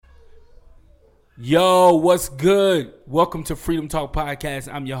Yo, what's good? Welcome to Freedom Talk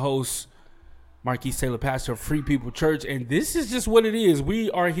Podcast. I'm your host, Marquis Taylor, pastor of Free People Church, and this is just what it is.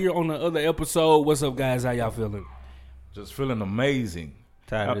 We are here on the other episode. What's up, guys? How y'all feeling? Just feeling amazing.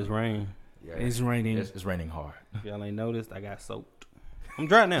 Tired of this rain. Yeah, it's raining. It's raining hard. If y'all ain't noticed, I got soaked. I'm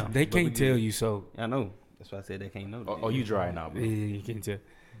dry now. They can't tell you so. I know. That's why I said they can't know. Oh, you dry now, bro. Yeah, you can't tell.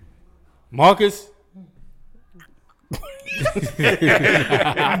 Marcus?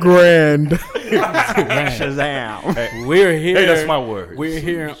 Grand. Shazam. Hey, We're here. hey, that's my word. We're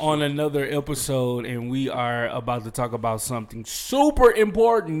here on another episode, and we are about to talk about something super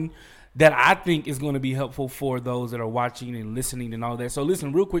important that I think is going to be helpful for those that are watching and listening and all that. So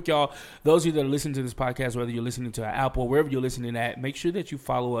listen, real quick, y'all. Those of you that are listening to this podcast, whether you're listening to Apple, wherever you're listening at, make sure that you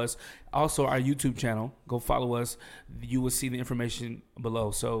follow us. Also, our YouTube channel. Go follow us. You will see the information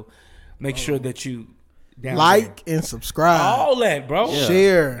below. So make sure that you like and subscribe. all that, bro. Yeah.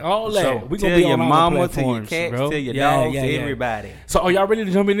 Share. All that. So, we tell gonna be your on all the mama, tell your platforms, cats, bro. tell your dogs, everybody. So are y'all ready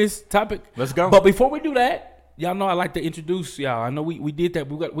to jump in this topic? Let's go. But before we do that, y'all know I like to introduce y'all. I know we did that.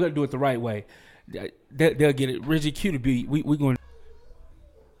 We got to do it the right way. They'll get it. Reggie Q to be. We going.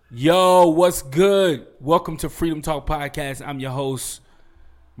 Yo, what's good? Welcome to Freedom Talk Podcast. I'm your host,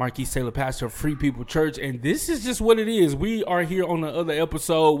 Marquis Taylor, pastor of Free People Church, and this is just what it is. We are here on the other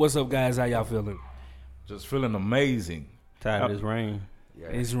episode. What's up, guys? How y'all feeling? Just feeling amazing. Tired of this rain. Yeah,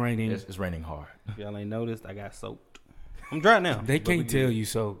 It's raining. It's raining hard. If y'all ain't noticed, I got soaked. I'm dry now. They can't tell you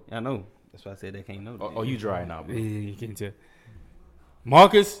so. I know. That's why I said they can't know. Oh, you dry now, Yeah, bro. you can't tell.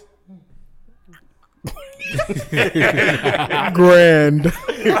 Marcus? Grand.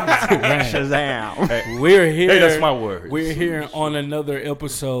 Shazam. Hey, We're here. hey, that's my word. We're here on another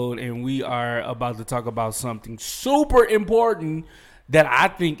episode, and we are about to talk about something super important that I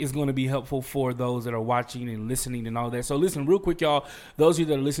think is going to be helpful for those that are watching and listening and all that. So listen, real quick, y'all. Those of you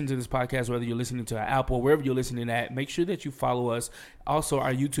that are listening to this podcast, whether you're listening to Apple, wherever you're listening at, make sure that you follow us. Also,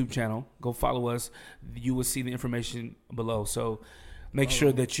 our YouTube channel. Go follow us. You will see the information below. So make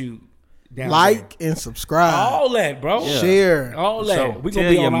sure that you Like and subscribe. all that, bro. Yeah. Share. All that. So, we tell gonna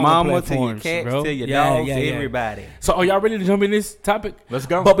be your on all the mama, tell your platforms, cats, bro. tell your Yeah, dogs, yeah, yeah. everybody. So are y'all ready to jump in this topic? Let's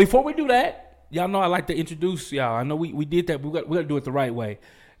go. But before we do that, y'all know I like to introduce y'all. I know we did that. We got to do it the right way.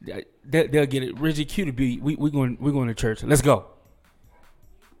 They'll get it. Reggie Q to be. We're going to church. Let's go.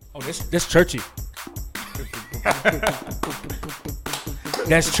 Oh, that's churchy.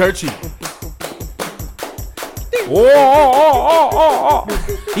 That's churchy. Oh.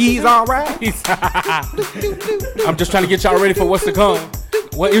 He's all right. I'm just trying to get y'all ready for what's to come.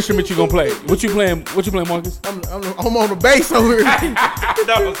 What instrument you gonna play? What you playing? Marcus? I'm on the bass over here.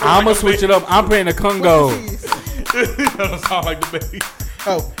 I'm gonna switch it up. I'm playing the Congo. That don't sound like the bass.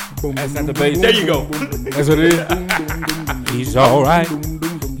 Oh, boom, That's boom, not the boom, bass. boom, There you boom, go. boom, boom, boom, That's what it is. boom, boom, boom, boom, boom, He's boom, all right. boom, boom,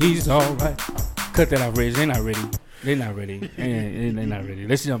 boom, boom. He's all right. Cut that out, Reg. They're not ready. They're not ready. They're not ready.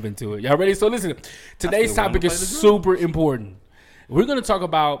 Let's jump into it. Y'all ready? So listen, today's topic is super important. We're going to talk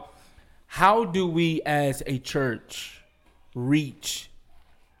about how do we as a church reach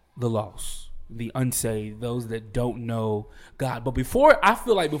the lost, the unsaved, those that don't know God. But I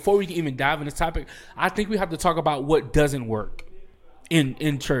feel like before we can even dive in this topic, I think we have to talk about what doesn't work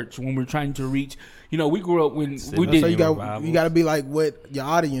in church when we're trying to reach. You know, we grew up when we So did. you got to be like what your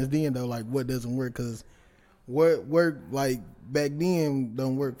audience then though, like what doesn't work, because what worked like back then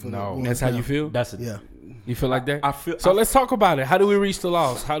don't work for No. the That's how you feel? That's it. Yeah. You feel like that? I feel. So let's talk about it. How do we reach the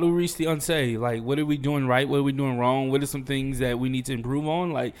lost? How do we reach the unsaved? Like, what are we doing right? What are we doing wrong? What are some things that we need to improve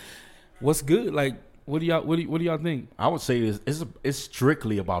on? Like, what's good? Like, what do y'all think? I would say it's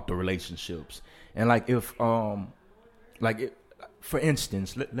strictly about the relationships, and like if for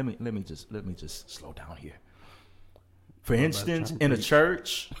instance, let me just slow down here. For instance, in a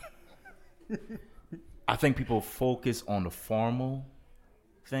church, I think people focus on the formal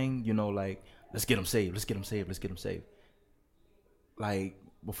thing. You know, like let's get them saved. Let's get them saved. Let's get them saved. Like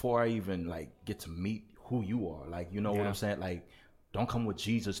before I even like get to meet who you are, like you know what I'm saying, like. Don't come with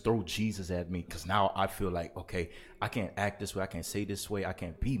Jesus, throw Jesus at me, because now I feel like, okay, I can't act this way, I can't say this way, I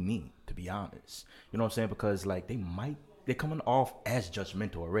can't be me, to be honest. You know what I'm saying? Because like they're coming off as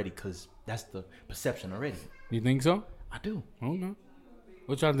judgmental already, because that's the perception already. You think so? I do. I don't know.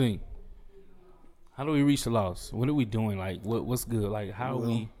 What y'all think? How do we reach the lost? What are we doing? Like, what's good? Like, how do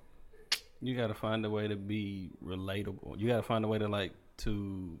we? You got to find a way to be relatable. You got to find a way to like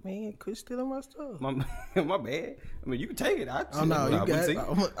to Man, quit stealing my stuff. my bad. I mean, you can take it. Oh no, you got it.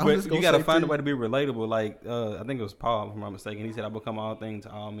 I'm But just you got to find a way to be relatable. Like I think it was Paul, if I'm not mistaken. He said, "I become all things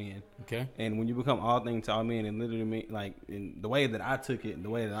to all men." Okay. And when you become all things to all men, it literally mean like in the way that I took it, and the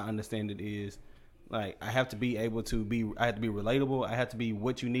way that I understand it is, Like I have to be able to be. I have to be relatable. I have to be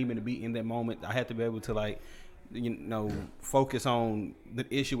what you need me to be in that moment. I have to be able to like, focus on the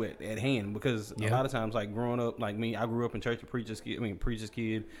issue at hand, because a lot of times, like growing up, like me, I grew up in church, preacher's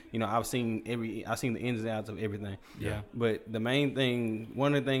kid. I've seen the ins and outs of everything. Yeah. But the main thing,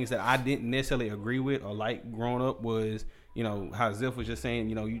 one of the things that I didn't necessarily agree with or like growing up was, how Ziff was just saying,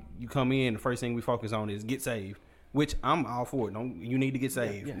 you come in, the first thing we focus on is get saved, which I'm all for it. You need to get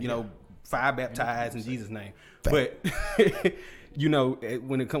saved. Fire baptized in Jesus' name. But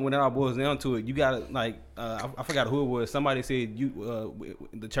when it all boils down to it, you gotta I forgot who it was. Somebody said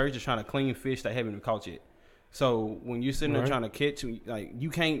the church is trying to clean fish that haven't been caught yet. So when you're sitting there trying to catch, you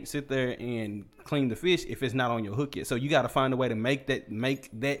can't sit there and clean the fish if it's not on your hook yet. So you got to find a way to make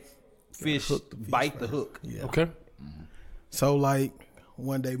that fish bite the hook. Yeah. Okay. Mm-hmm. So like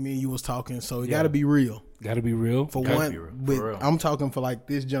one day me and you was talking, so it got to be real. Got to be real. For one, I'm talking for like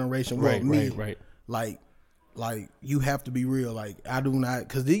this generation. Right. Like you have to be real. Like I do not,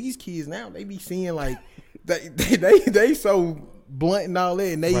 because these kids now they be seeing like they so blunt and all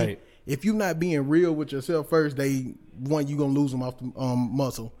that, and they if you not being real with yourself first, you gonna lose them off the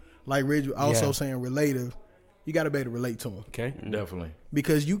muscle. Like Reg also saying relative, you got to be able to relate to them. Okay, definitely,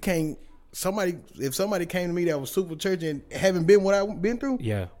 because you can't. If somebody came to me that was super church and haven't been what I've been through,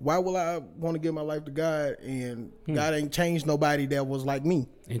 why will I want to give my life to God, and God ain't changed nobody that was like me?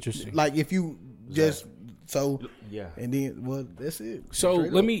 Interesting. Like if you just and then that's it. So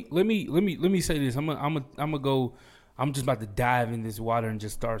let me say this. I'm gonna go. I'm just about to dive in this water and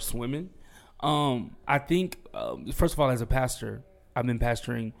just start swimming. I think first of all, as a pastor, I've been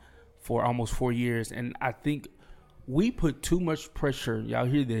pastoring for almost 4 years, and I think we put too much pressure. Y'all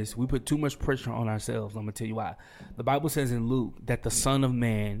hear this? We put too much pressure on ourselves. I'm going to tell you why. The Bible says in Luke that the Son of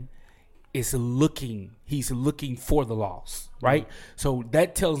Man is looking. He's looking for the lost, right? So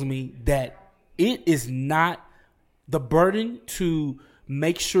that tells me that it is not the burden to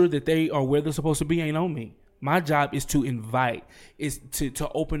make sure that they are where they're supposed to be ain't on me. My job is to invite, is to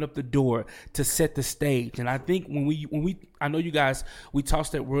open up the door, to set the stage. And I think when we I know you guys, we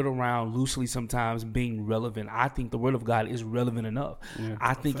toss that word around loosely sometimes, being relevant. I think the word of God is relevant enough. Yeah,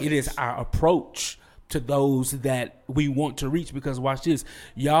 I think it is our approach to those that we want to reach, because watch this.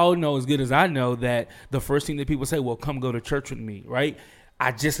 Y'all know as good as I know that the first thing that people say, well, come go to church with me, right?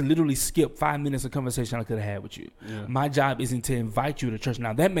 I just literally skipped 5 minutes of conversation I could have had with you. Yeah. My job isn't to invite you to church.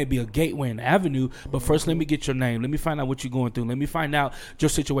 Now, that may be a gateway in the avenue, but first let me get your name. Let me find out what you're going through. Let me find out your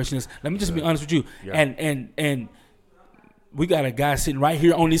situation is. Let me just be honest with you. Yeah. And we got a guy sitting right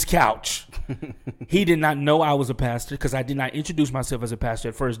here on this couch. He did not know I was a pastor because I did not introduce myself as a pastor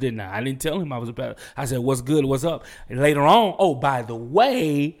at first, didn't I? I didn't tell him I was a pastor. I said, what's good? What's up? And later on, oh, by the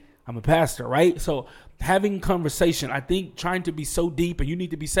way, I'm a pastor, right? So having conversation, I think trying to be so deep, and you need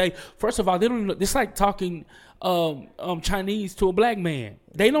to be safe. First of all, they don't even know. It's like talking Chinese to a black man.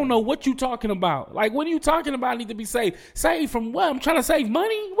 They don't know what you talking about. Like, what are you talking about? I need to be saved. Saved from what? I'm trying to save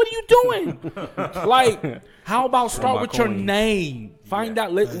money? What are you doing? Like, how about start with your name? Find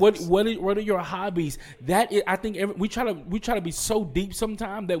out what are your hobbies. That is, I think we try to be so deep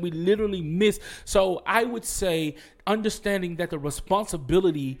sometimes that we literally miss. So I would say understanding that the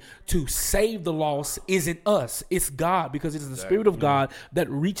responsibility to save the lost isn't us, it's God, because it is the Spirit of God that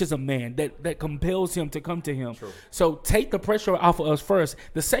reaches a man, that compels him to come to him. True. So take the pressure off of us first.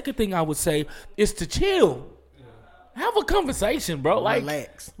 The second thing I would say is to chill. Have a conversation, bro. Like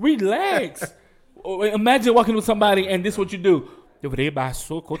relax. Imagine walking with somebody and this is what you do. Hey, you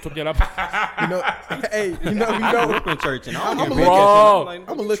know, in church and I'm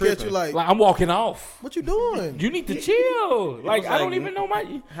gonna look at you like I'm walking off. What you doing? You need to chill. Like I don't even know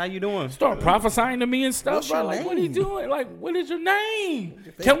how you doing. Start prophesying to me and stuff, bro. Like what are you doing? Like what is your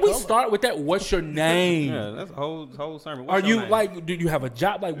name? Can we start with that? What's your name? Yeah, that's a whole sermon. Are you like? Do you have a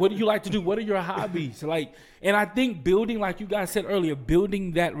job? Like what do you like to do? What are your hobbies? Like, and I think building, like you guys said earlier,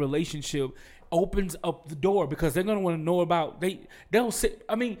 building that relationship opens up the door, because they're gonna want to know about they'll sit.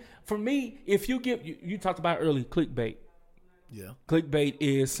 I mean, for me, if you give you talked about early clickbait. Yeah, clickbait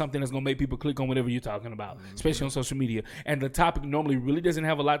is something that's gonna make people click on whatever you're talking about, especially on social media. And the topic normally really doesn't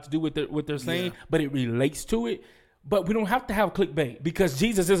have a lot to do with what they're saying, but it relates to it. But we don't have to have clickbait because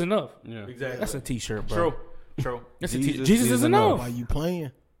Jesus is enough. Yeah, exactly. That's a T-shirt, bro. True. That's Jesus is enough. Why you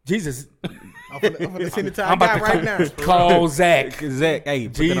playing? Jesus. I'm gonna send it to our guy right now. Call Zach. Zach, hey,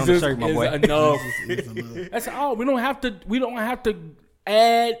 put Jesus that on the shirt, my boy. Enough. That's all. We don't have to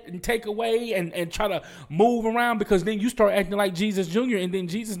add and take away and try to move around, because then you start acting like Jesus Jr. and then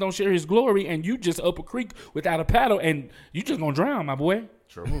Jesus don't share his glory and you just up a creek without a paddle and you just gonna drown, my boy.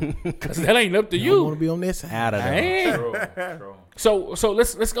 True. Because that ain't up to you. I want to be on this side. Out of there. True. So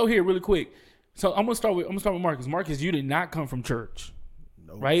let's go here really quick. So I'm gonna start with Marcus. Marcus, you did not come from church,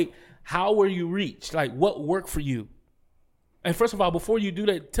 right? How were you reached? Like, what worked for you? And first of all, before you do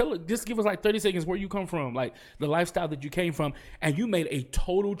that, just give us like 30 seconds where you come from, like the lifestyle that you came from, and you made a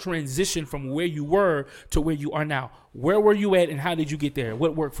total transition from where you were to where you are now. Where were you at, and how did you get there?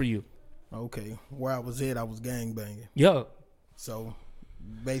 What worked for you? Okay, where I was at, I was gang banging. Yeah. So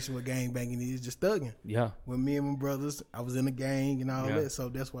basically, what gang banging is just thugging. Yeah. With me and my brothers, I was in a gang and all that, so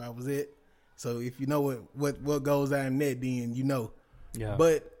that's where I was at. So if you know what goes on in that, then you know. Yeah.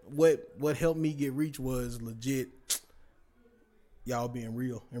 But what helped me get reach was legit. Y'all being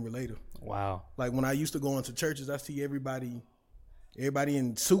real and relatable. Wow. Like when I used to go into churches, I see everybody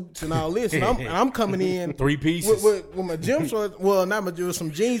in suits and all this, and I'm coming in 3 pieces with my gym shorts. Well, not my with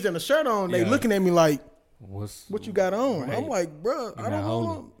some jeans and a shirt on. They looking at me like, what you got on? Right. I'm like, bro, I don't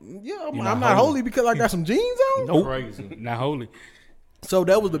know. Yeah, I'm not holy because I got some jeans on. Nope. Crazy. Not holy. So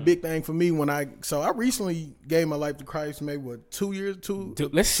that was the big thing for me when I recently gave my life to Christ. Maybe 2 years.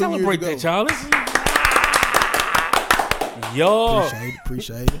 Let's celebrate that, y'all. Yo,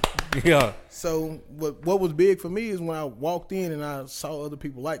 appreciate it. Yeah. So what was big for me is when I walked in and I saw other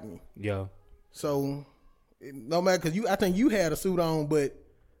people like me. Yeah. So no matter, because I think you had a suit on, but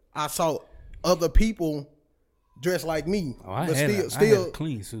I saw other people dressed like me. Oh, I but had a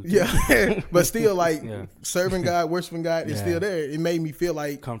clean suit. Yeah, but still like serving God, worshiping God is still there. It made me feel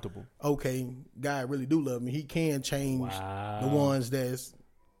like comfortable. Okay, God really do love me. He can change the ones that's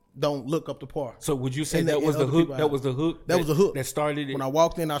don't look up to par. So would you say that was the hook? That was the hook. That was the hook that started it. When I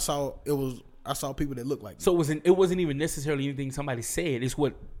walked in, I saw people that looked like me. So it wasn't even necessarily anything somebody said. It's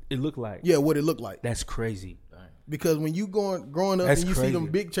what it looked like. Yeah, what it looked like. That's crazy. Because when you growing up and you see them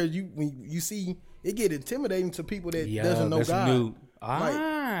big church, when you see it get intimidating to people that doesn't know God. New.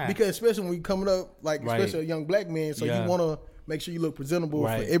 Like, because especially when you coming up, like especially a young black man, so you want to make sure you look presentable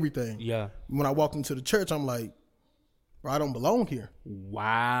for everything. Yeah. When I walked into the church, I'm like, bro, I don't belong here.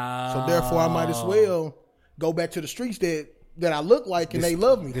 Wow. So therefore, I might as well go back to the streets that I look like and they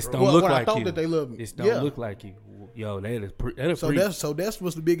love me. This don't look like you. I thought that they love me. This don't look like you. Yo, that's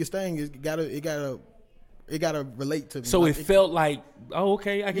what's the biggest thing is it gotta relate to me. So it felt like, oh,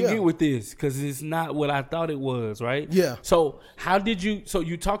 okay, I can get with this because it's not what I thought it was, right? Yeah. So how did you? So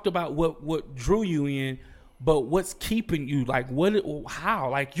you talked about what drew you in, but what's keeping you? Like how?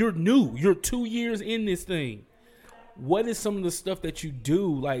 Like you're new. You're 2 years in this thing. What is some of the stuff that you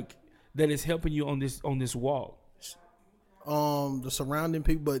do like that is helping you on this walk? The surrounding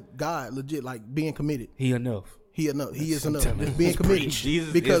people, but God, legit, like being committed. He enough. He is enough. Just being committed.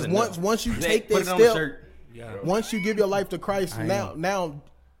 Jesus because once you take that step, once you give your life to Christ, now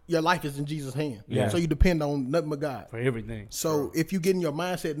your life is in Jesus' hand. Yeah. So you depend on nothing but God for everything. So if you get in your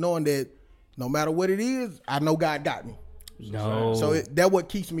mindset knowing that no matter what it is, I know God got me. No. So that what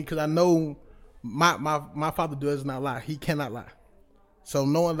keeps me because I know my Father does not lie. He cannot lie. So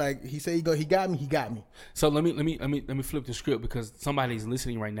knowing like he said he got me. So let me flip the script because somebody's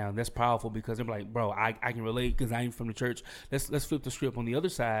listening right now. That's powerful because they're like, bro, I can relate because I ain't from the church. Let's flip the script. On the other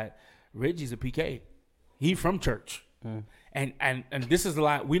side, Reggie's a PK. He from church. And this is a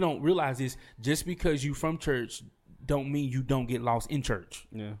lot we don't realize is just because you from church don't mean you don't get lost in church.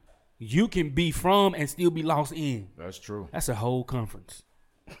 Yeah. You can be from and still be lost in. That's true. That's a whole conference.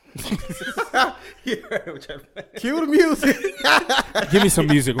 Cue the music. Give me some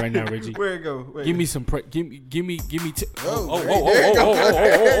music right now, Reggie. Where it go? Give me some. Give me.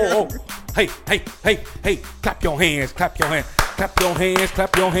 Hey! Clap your hands! Clap your hands! Clap your hands!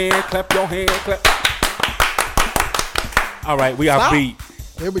 Clap your hands! Clap your hands! Clap. All right, we are beat.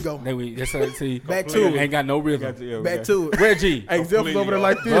 Here we go. That's how see. Back to it. Ain't got no rhythm. Back to it. Reggie. Hey, Zeph over there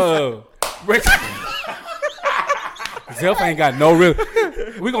like this. Reggie. Zeph ain't got no rhythm.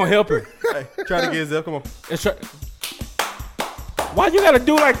 We gonna help him. Hey, try to get Zeph. Come on. Why you gotta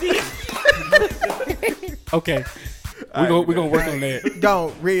do like this? Okay. We're gonna work on that.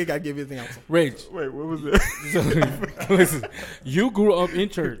 Go, Reg gotta give his answer. Reg. Wait, what was that? Listen, you grew up in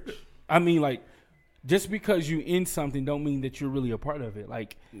church. I mean, like, just because you in something don't mean that you're really a part of it.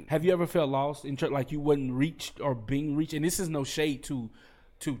 Like, have you ever felt lost in church? Like you wasn't reached or being reached? And this is no shade to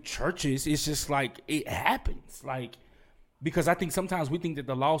churches. It's just like it happens. Like, because I think sometimes we think that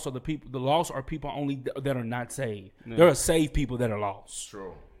the lost are people only that are not saved. Yeah. There are saved people that are lost.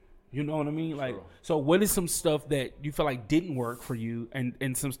 True. You know what I mean? Like, so what is some stuff that you feel like didn't work for you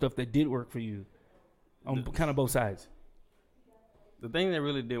and some stuff that did work for you on kind of both sides? The thing that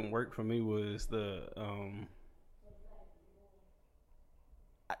really didn't work for me was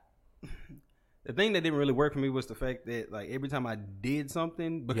the thing that didn't really work for me was the fact that like every time I did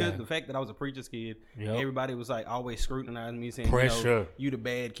something, because the fact that I was a preacher's kid, everybody was like always scrutinizing me, saying, pressure, you the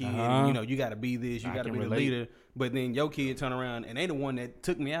bad kid, and, you got to be this, you got to be the leader. But then your kid turn around and they the one that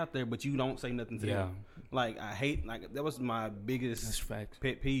took me out there, but you don't say nothing to them. Like I hate, like that was my biggest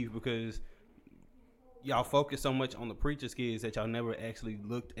pet peeve, because y'all focus so much on the preacher's kids that y'all never actually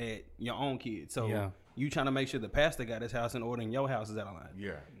looked at your own kids. So you trying to make sure the pastor got his house in order and your house is out of line.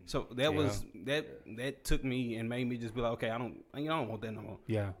 Yeah. So that was that took me and made me just be like, okay, I don't want that no more.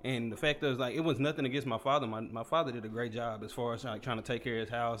 Yeah. And the fact is, like, it was nothing against my father. My father did a great job as far as like trying to take care of his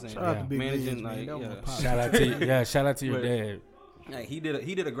house and managing. Like, shout out to shout out to your dad. Like, he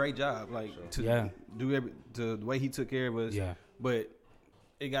did a great job. Like to the way he took care of us. Yeah. But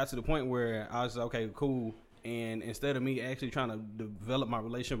it got to the point where I was like, okay, cool. And instead of me actually trying to develop my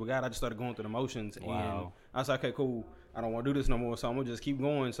relationship with God, I just started going through the motions. Wow. And I was like, okay, cool. I don't want to do this no more, so I'm going to just keep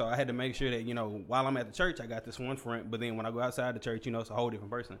going. So I had to make sure that, while I'm at the church, I got this one front. But then when I go outside the church, it's a whole different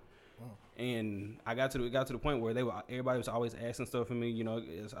person. Oh. And it got to the point where everybody was always asking stuff for me.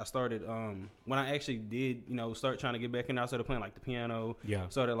 I started, when I actually did, start trying to get back in, I started playing like the piano. Yeah.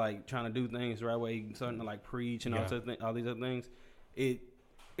 Started like trying to do things the right way, starting to like preach and all these other things.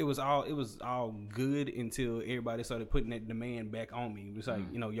 It was all good until everybody started putting that demand back on me. It was like,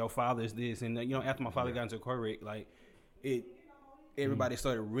 your father's this, and after my father got into a car wreck, like everybody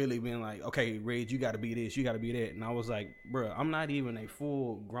started really being like, okay, Reg, you got to be this, you got to be that, and I was like, bro, I'm not even a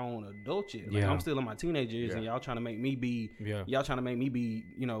full grown adult yet. Like, I'm still in my teenage years, and y'all trying to make me be,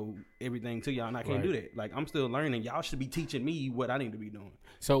 everything to y'all, and I can't do that. Like, I'm still learning. Y'all should be teaching me what I need to be doing.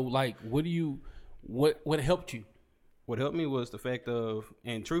 So, like, what helped you? What helped me was the fact of,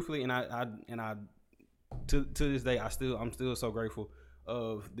 and truthfully, and I to this day, I'm still so grateful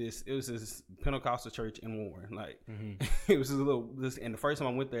of this. It was this Pentecostal church in Warren. Like, it was and the first time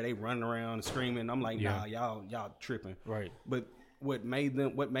I went there, they running around screaming. I'm like, nah, y'all tripping. Right. But what made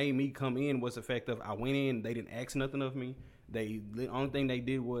me come in was the fact of, I went in, they didn't ask nothing of me. The only thing they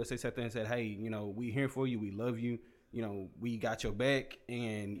did was they sat there and said, hey, we here for you, we love you, we got your back,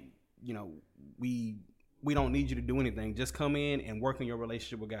 and we don't need you to do anything. Just come in and work on your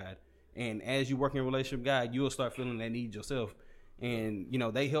relationship with God. And as you work in your relationship with God, you'll start feeling that need yourself. And,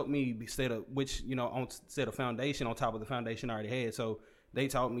 they helped me set a foundation on top of the foundation I already had. So they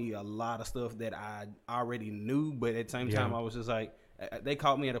taught me a lot of stuff that I already knew. But at the same time, I was just like, they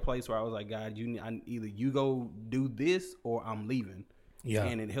caught me at a place where I was like, God, either you go do this or I'm leaving. Yeah.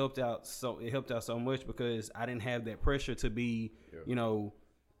 And it helped out so much, because I didn't have that pressure to be,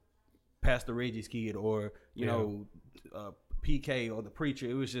 Pastor Reggie's kid or PK or the preacher.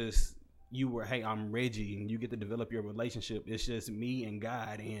 It was just, hey, I'm Reggie, and you get to develop your relationship. It's just me and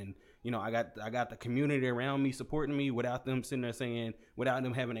God, and I got the community around me supporting me without them sitting there without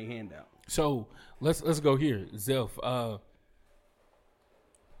them having a handout. So let's go here, Zelf.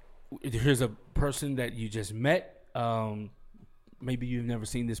 Here's a person that you just met. Maybe you've never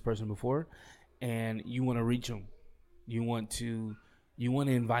seen this person before, and you want to reach them. You want to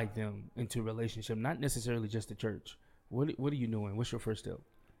invite them into a relationship, not necessarily just the church. What are you doing? What's your first step?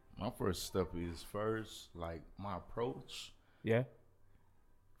 My first step is like my approach. Yeah.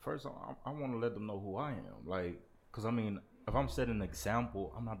 First, I want to let them know who I am. Like, because if I'm setting an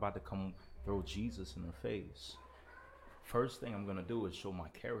example, I'm not about to come throw Jesus in their face. First thing I'm gonna do is show my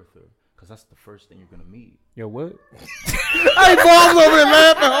character, because that's the first thing you're gonna meet. Yo, what? Hey, Bob's over there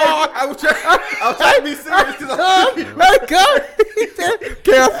laughing hard. I was trying to be serious. Hey, God.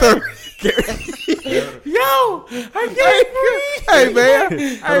 Character. Yo, I can't breathe. Hey, man.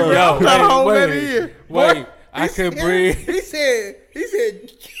 Hey, yo, I'm trying to hold that in. Wait, I can't breathe. He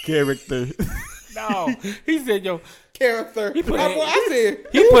said character. No, he said, yo, character. He put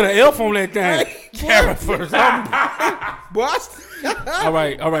an elf on that thing. Character. All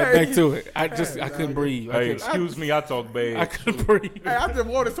right, back to it. I couldn't breathe. Excuse me, I talk bad. I couldn't breathe. Hey, I just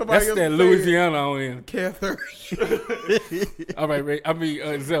wanted somebody else. That's that Louisiana on him. Character. All right, Ray.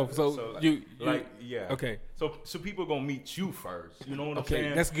 Zelf. So you okay. So people gonna meet you first. You know what I'm saying?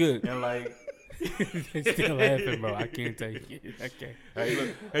 Okay, that's good. And like. They still laughing, bro. I can't take it. I can't.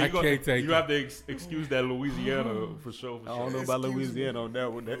 I can't take it. You have to excuse that Louisiana for sure. I don't know about Louisiana on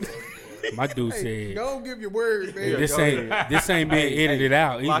that one. My dude said, "Don't give your words, man." This ain't being edited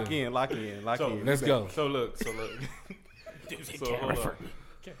out. Either. Lock in. Let's go. So look. So hold up.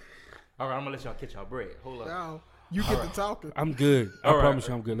 All right, I'm gonna let y'all catch y'all bread. Hold up. No, you get to talking. I'm good. I promise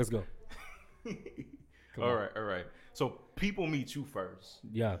you, I'm good. Let's go. All right. So people meet you first.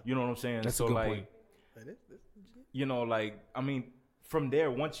 Yeah. You know what I'm saying? That's a good point. From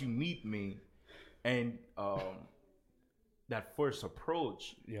there, once you meet me and that first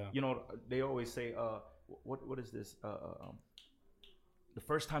approach. Yeah. You know, they always say, what is this? The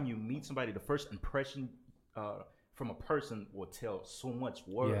first time you meet somebody, the first impression from a person will tell so much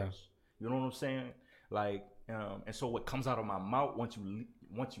words. Yeah. You know what I'm saying? Like, and so what comes out of my mouth once you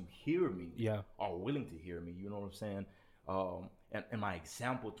hear me, are willing to hear me. You know what I'm saying? And my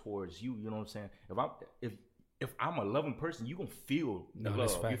example towards you. You know what I'm saying? If I'm a loving person, you gonna feel the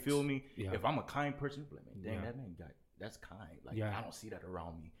love. You feel me? Yeah. If I'm a kind person, you're like, man, dang, that man that's kind. Like, I don't see that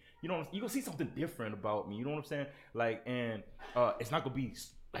around me. You know, you gonna see something different about me. You know what I'm saying? Like, and it's not gonna be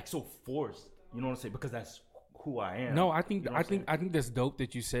like so forced. You know what I'm saying? Because that's who I am. No, I think that's dope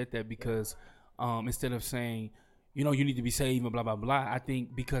that you said that, because instead of saying, you know, you need to be saved and blah blah blah, I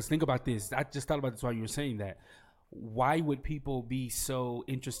think, because think about this. I just thought about this while you were saying that. Why would people be so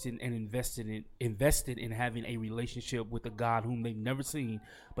interested and invested in having a relationship with a God whom they've never seen,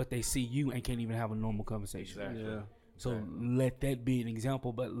 but they see you and can't even have a normal conversation? Exactly. Yeah. So let that be an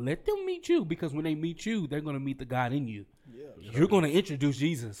example, but let them meet you, because when they meet you, they're going to meet the God in you. Yeah, you're going to introduce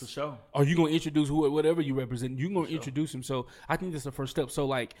Jesus. For sure. Or you're going to introduce whatever you represent. You're going to introduce him. So I think that's the first step. So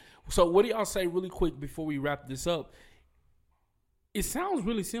what do y'all say really quick before we wrap this up? It sounds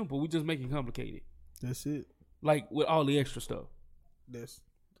really simple. We just make it complicated. That's it. Like with all the extra stuff. That's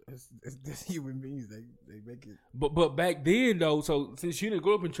human beings. They make it. But back then though, so since you didn't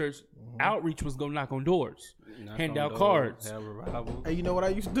grow up in church, outreach was gonna knock on doors, hand out cards. Have revival. Hey, you know what I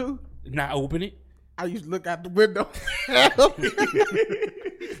used to do? Not open it. I used to look out the window. No,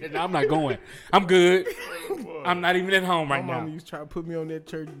 I'm not going. I'm good. I'm not even at home right My now. mama used to try to put me on that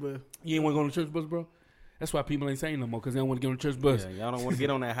church bus. You ain't want to go on the church bus, bro? That's why people ain't saying no more, because they don't want to get on the church bus. Yeah, y'all don't want to get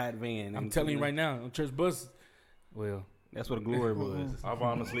on that hot van. I'm telling you right now, on church bus, well, that's what a glory was. I've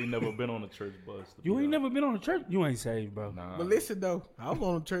honestly never been on a church bus. You ain't never been on a church? You ain't saved, bro. Nah. But listen though, I was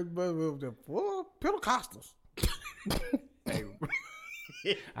on a church bus with the four Pentecostals. Hey,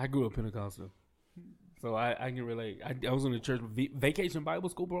 I grew up Pentecostal, so I can relate. I was in the church, vacation Bible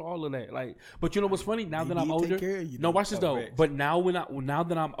school, bro, all of that. Like, but you know what's funny? Now that I'm older, watch this though. Correct. But now now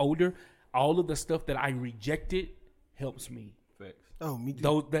that I'm older, all of the stuff that I rejected helps me. facts. Oh, me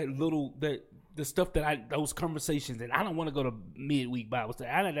too. The stuff that those conversations that I don't want to go to midweek Bible study,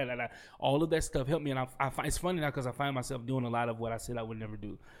 all of that stuff helped me, and I find it's funny now because I find myself doing a lot of what I said I would never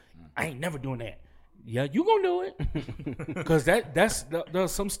do. I ain't never doing that. Yeah, you gonna do it, because there's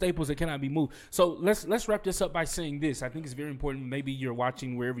some staples that cannot be moved. So let's wrap this up by saying this. I think it's very important. Maybe you're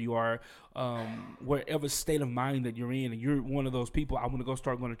watching wherever you are, wherever state of mind that you're in, and you're one of those people. I want to go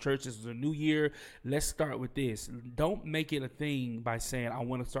start going to church. This is a new year. Let's start with this. Don't make it a thing by saying I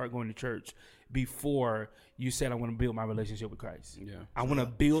want to start going to church before you said I want to build my relationship with Christ. Yeah. I want to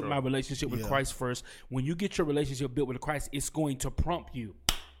build my relationship with Christ first. When you get your relationship built with Christ, it's going to prompt you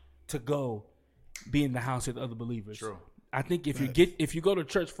to go be in the house with other believers. True. I think if you go to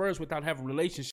church first without having a relationship